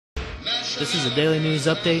This is a daily news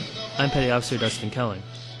update. I'm Petty Officer Dustin Kelling.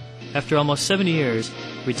 After almost 70 years,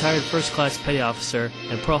 retired first-class Petty Officer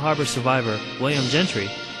and Pearl Harbor survivor William Gentry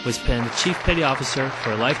was penned Chief Petty Officer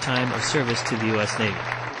for a lifetime of service to the U.S. Navy.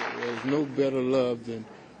 There's no better love than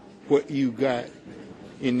what you got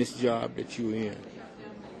in this job that you're in.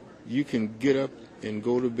 You can get up and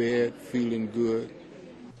go to bed feeling good.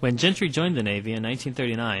 When Gentry joined the Navy in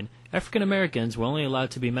 1939, African Americans were only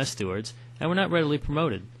allowed to be mess stewards and were not readily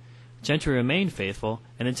promoted. Gentry remained faithful,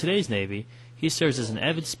 and in today's Navy, he serves as an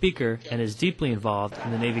avid speaker and is deeply involved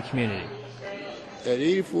in the Navy community. At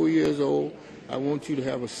 84 years old, I want you to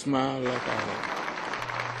have a smile like I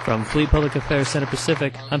have. From Fleet Public Affairs Center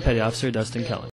Pacific, I'm Petty Officer Dustin Kelling.